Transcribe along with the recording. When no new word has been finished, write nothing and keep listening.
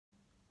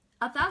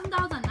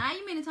$1,000 a night?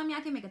 You mean to tell me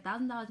I can make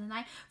 $1,000 a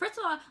night? First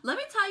of all, let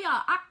me tell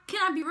y'all,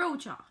 can I be real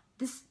with y'all?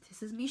 This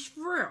is me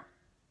for real.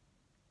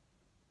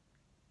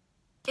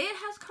 It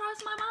has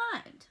crossed my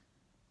mind.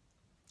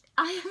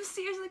 I am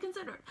seriously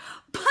considered.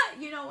 But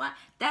you know what?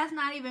 That's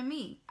not even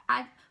me.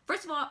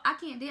 First of all, I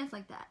can't dance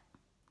like that.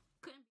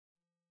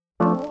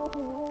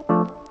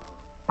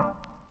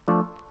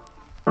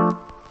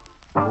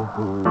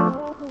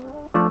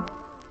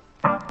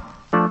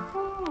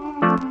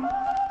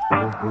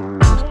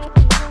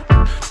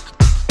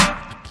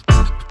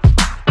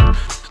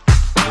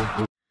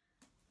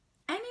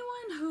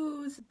 Anyone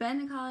who's been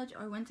to college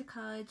or went to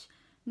college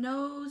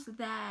knows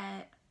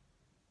that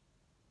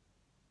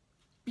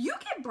you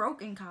get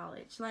broke in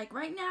college. Like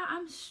right now,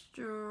 I'm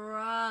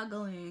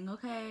struggling,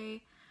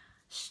 okay?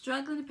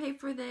 Struggling to pay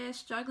for this,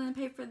 struggling to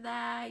pay for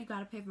that. You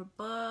gotta pay for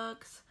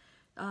books,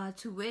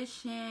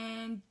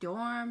 tuition,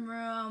 dorm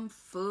room,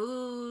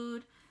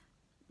 food,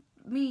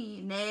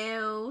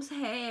 nails,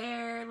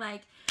 hair.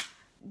 Like,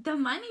 the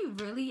money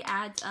really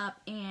adds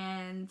up,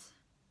 and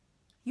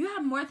you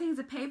have more things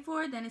to pay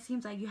for than it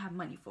seems like you have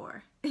money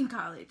for in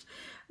college,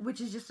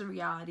 which is just a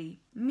reality.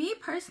 Me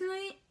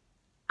personally,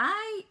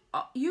 I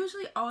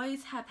usually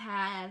always have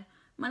had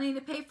money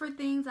to pay for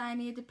things I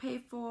needed to pay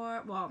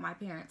for. Well, my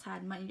parents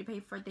had money to pay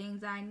for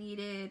things I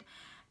needed.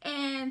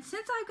 And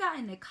since I got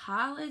into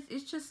college,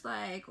 it's just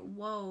like,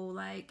 whoa,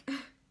 like,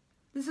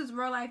 this is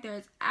real life.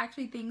 There's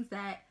actually things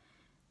that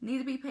need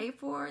to be paid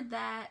for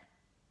that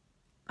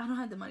I don't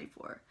have the money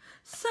for.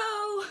 So,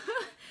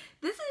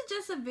 this is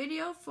just a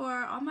video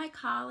for all my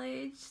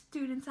college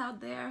students out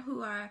there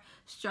who are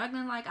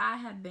struggling like I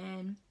have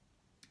been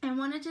and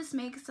want to just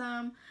make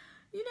some,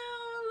 you know,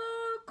 a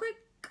little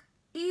quick,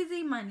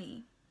 easy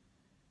money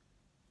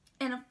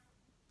in a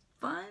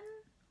fun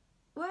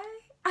way.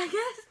 I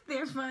guess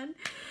they're fun.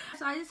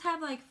 So I just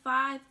have like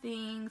 5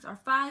 things or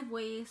 5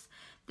 ways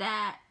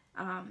that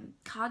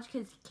college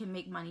kids can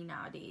make money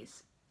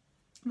nowadays.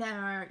 That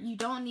are, you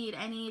don't need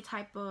any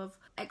type of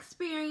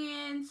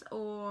experience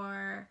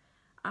or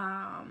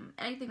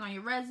anything on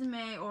your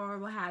resume or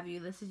what have you.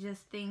 This is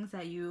just things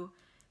that you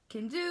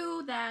can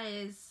do that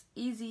is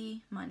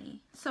easy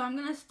money. So I'm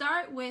gonna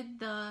start with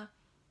the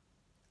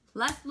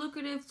less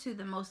lucrative to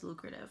the most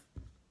lucrative.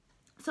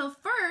 So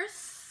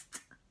first,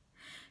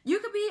 you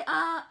could be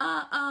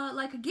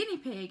like a guinea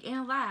pig in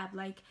a lab.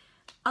 Like,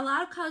 a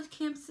lot of college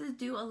campuses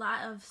do a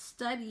lot of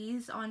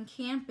studies on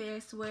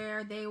campus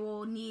where they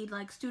will need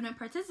like student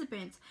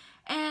participants,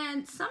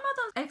 and some of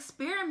those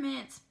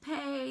experiments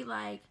pay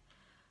like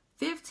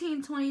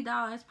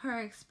 $15-$20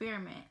 per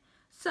experiment.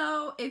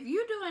 So if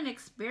you do an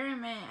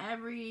experiment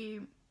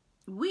every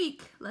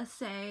week, let's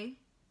say,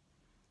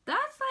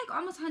 that's like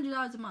almost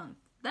 $100 a month.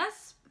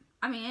 That's,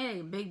 I mean, it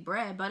ain't big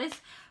bread, but it's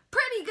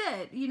pretty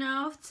good, you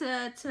know,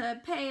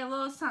 to pay a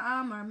little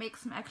something or make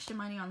some extra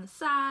money on the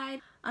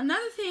side.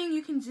 Another thing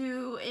you can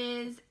do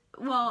is,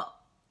 well,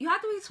 you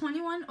have to be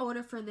 21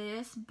 older for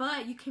this,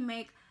 but you can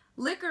make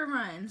liquor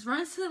runs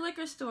to the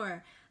liquor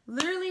store.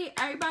 Literally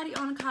everybody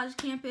on a college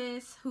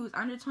campus who's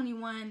under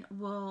 21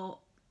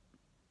 will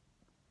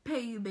pay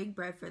you big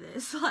bread for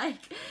this.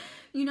 Like,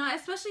 you know,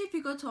 especially if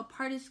you go to a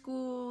party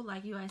school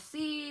like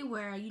USC,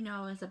 where, you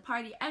know, it's a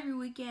party every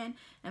weekend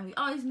and we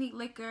always need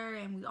liquor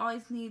and we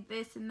always need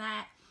this and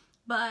that.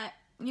 But,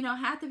 you know,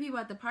 half the people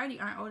at the party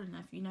aren't old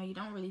enough. You know, you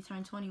don't really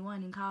turn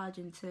 21 in college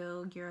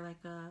until you're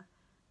like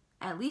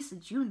at least a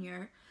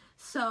junior.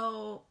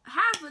 So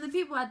half of the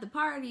people at the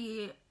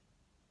party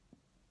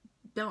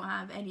don't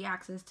have any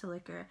access to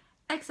liquor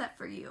except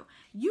for you.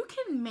 You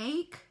can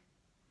make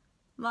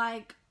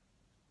like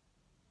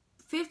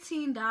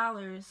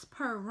 $15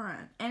 per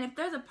run. And if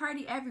there's a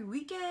party every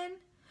weekend,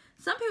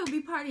 some people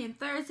be partying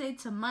Thursday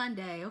to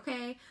Monday,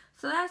 okay?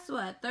 So that's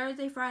what?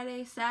 Thursday,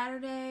 Friday,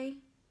 Saturday.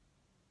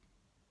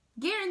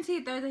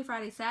 Guaranteed Thursday,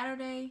 Friday,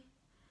 Saturday.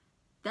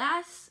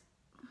 That's,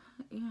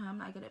 you know, I'm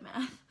not good at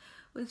math.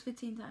 What's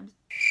 15 times?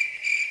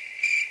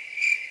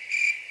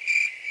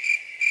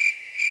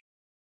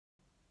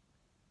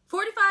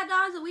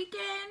 $45 a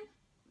weekend?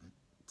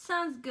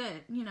 Sounds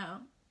good, you know,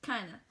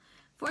 kind of.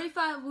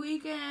 45 a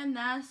weekend,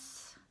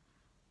 that's,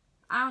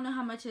 I don't know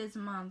how much it is a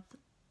month,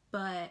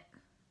 but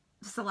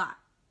it's a lot.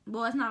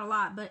 Well, it's not a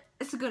lot, but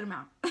it's a good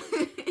amount.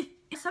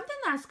 Something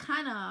that's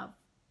kind of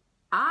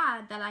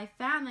odd that I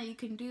found that you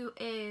can do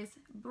is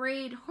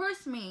braid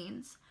horse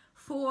manes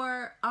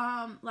for,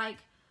 like,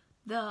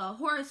 the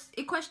horse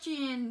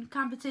equestrian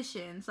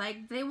competitions.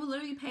 Like, they will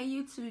literally pay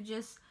you to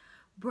just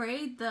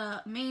braid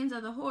the manes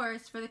of the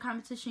horse for the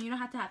competition. You don't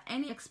have to have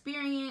any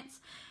experience,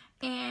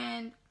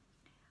 and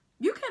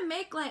you can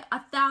make like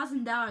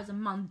 $1,000 a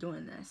month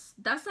doing this.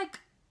 That's like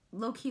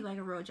low-key like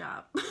a real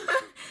job.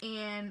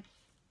 And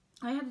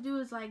all you have to do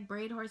is like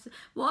braid horses.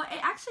 Well, it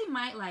actually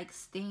might like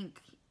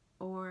stink,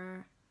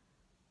 or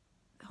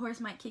the horse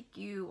might kick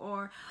you,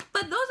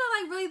 but those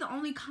are like really the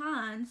only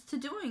cons to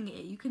doing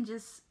it. You can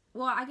just,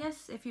 well, I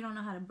guess if you don't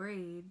know how to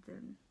braid,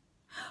 then,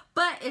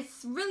 but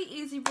it's really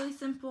easy, really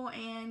simple,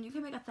 and you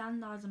can make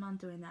 $1,000 a month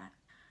doing that.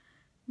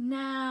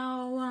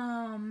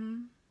 Now,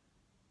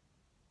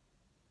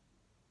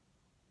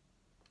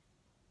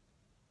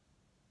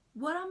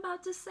 what I'm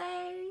about to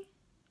say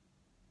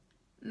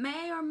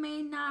may or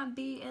may not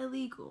be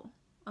illegal,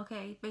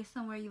 okay, based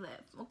on where you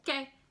live,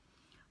 okay?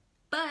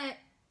 But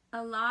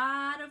a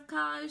lot of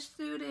college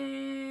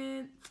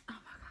students, oh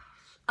my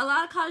gosh, a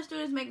lot of college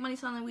students make money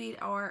selling weed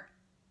or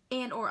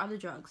other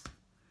drugs.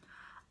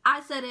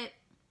 I said it.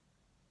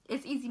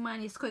 It's easy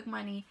money. It's quick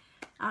money.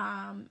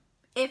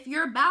 If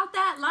you're about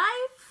that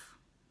life,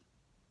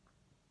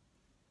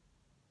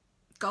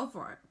 go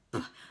for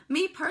it.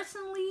 Me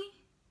personally,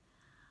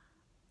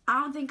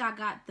 I don't think I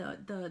got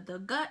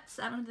the guts.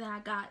 I don't think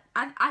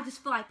I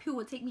just feel like people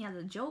would take me as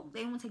a joke.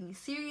 They won't take me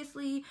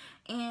seriously.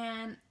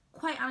 And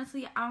quite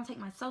honestly, I don't take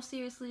myself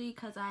seriously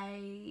because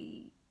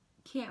I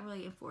can't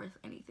really enforce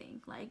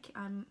anything. Like,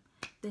 I'm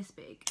this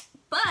big.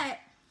 But,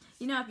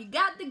 you know, if you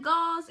got the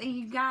goals and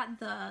you got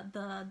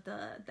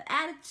the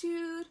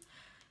attitude,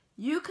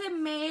 you could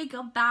make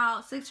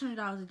about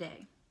 $600 a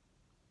day.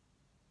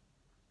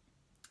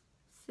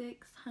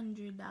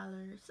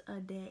 $600 a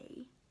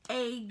day.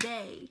 A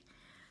day.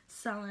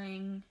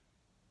 Selling.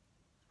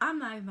 I'm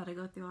not even about to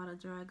go through all the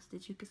drugs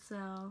that you could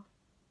sell.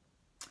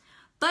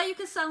 But you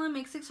could sell and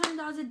make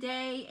 $600 a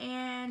day.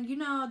 And, you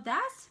know,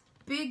 that's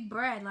big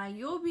bread. Like,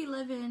 you'll be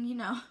living, you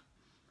know,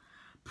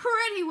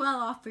 pretty well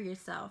off for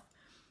yourself.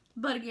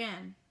 But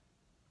again,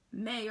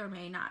 may or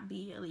may not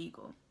be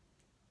illegal.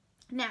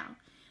 Now,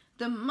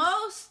 the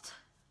most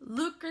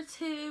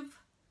lucrative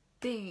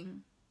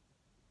thing,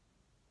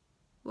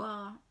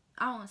 well,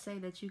 I won't say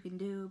that you can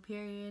do,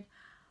 period,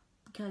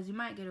 because you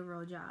might get a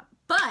real job.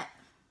 But,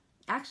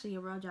 actually,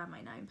 a real job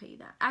might not even pay you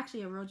that.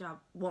 Actually, a real job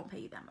won't pay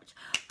you that much.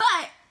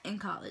 But, in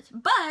college.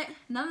 But,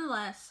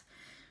 nonetheless,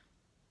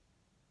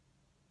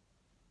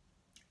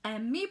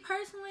 and me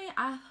personally,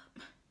 I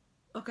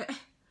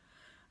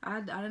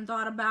done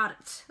thought about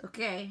it,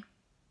 okay?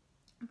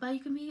 But you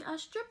can be a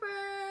stripper,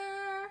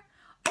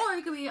 or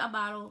you can be a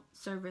bottle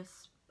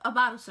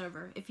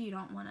server if you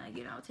don't want to,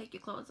 you know, take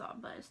your clothes off,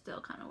 but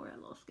still kind of wear a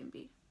little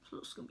skimpy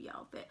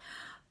outfit.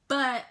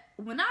 But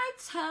when I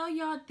tell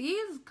y'all,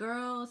 these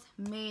girls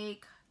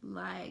make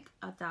like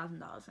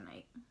 $1,000 a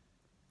night.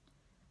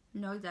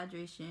 No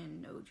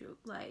exaggeration, no joke.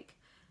 Like,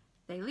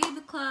 they leave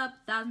the club,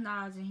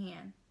 $1,000 in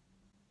hand.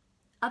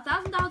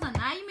 $1,000 a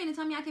night? You mean to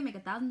tell me I can make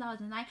 $1,000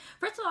 a night?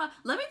 First of all,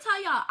 let me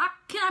tell y'all,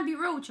 can I be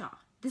real with y'all?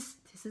 This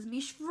is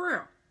me for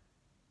real.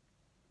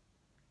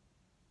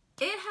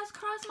 It has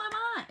crossed my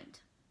mind.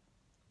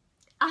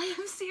 I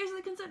am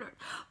seriously considered.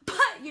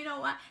 But you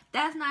know what?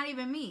 That's not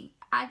even me.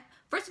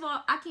 First of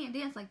all, I can't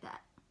dance like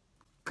that.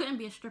 Couldn't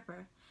be a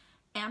stripper.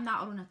 And I'm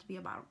not old enough to be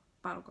a bottle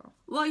girl.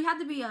 Well, you have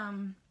to be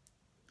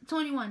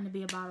 21 to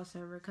be a bottle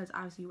server, because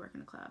obviously you work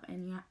in a club.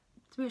 And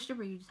to be a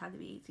stripper, you just have to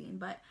be 18.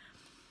 But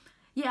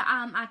yeah,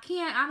 I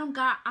can't. I don't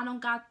got. And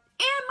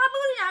my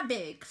booty not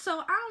big, so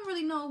I don't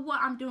really know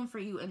what I'm doing for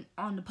you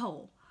on the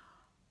pole.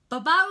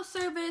 But bottle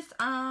service,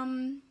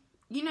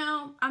 you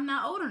know, I'm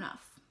not old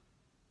enough.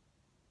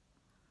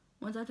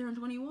 Once I turn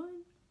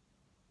 21,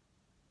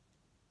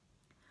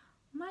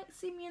 might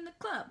see me in the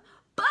club.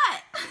 But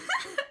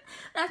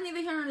that's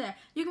neither here nor there.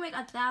 You can make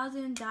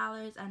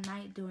 $1,000 a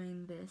night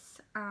doing this.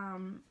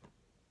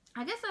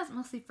 I guess that's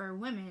mostly for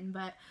women,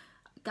 but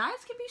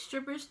guys can be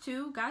strippers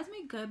too. Guys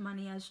make good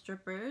money as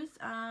strippers.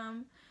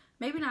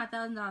 Maybe not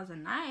 $1,000 a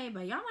night,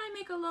 but y'all might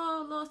make a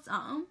little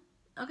something,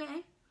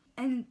 okay?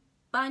 And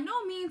by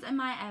no means am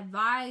I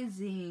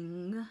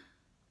advising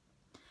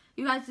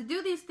you guys to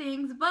do these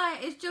things, but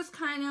it's just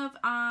kind of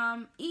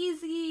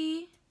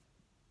easy,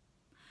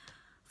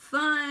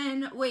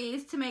 fun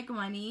ways to make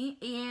money,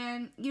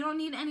 and you don't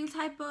need any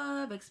type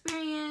of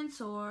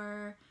experience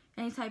or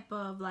any type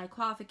of like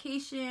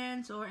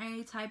qualifications or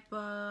any type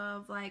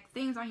of like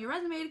things on your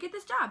resume to get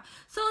this job.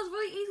 So it's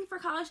really easy for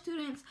college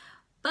students,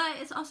 but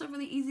it's also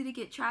really easy to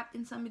get trapped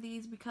in some of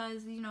these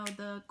because, you know,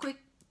 the quick,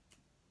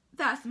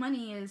 fast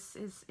money is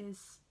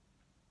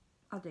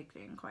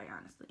addicting, quite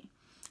honestly.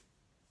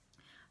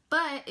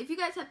 But if you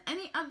guys have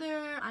any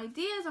other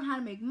ideas on how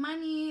to make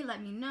money,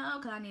 let me know,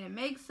 because I need to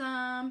make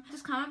some.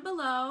 Just comment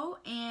below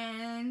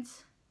and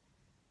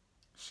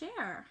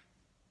share.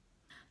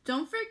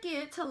 Don't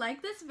forget to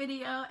like this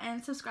video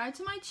and subscribe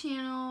to my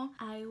channel.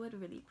 I would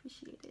really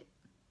appreciate it.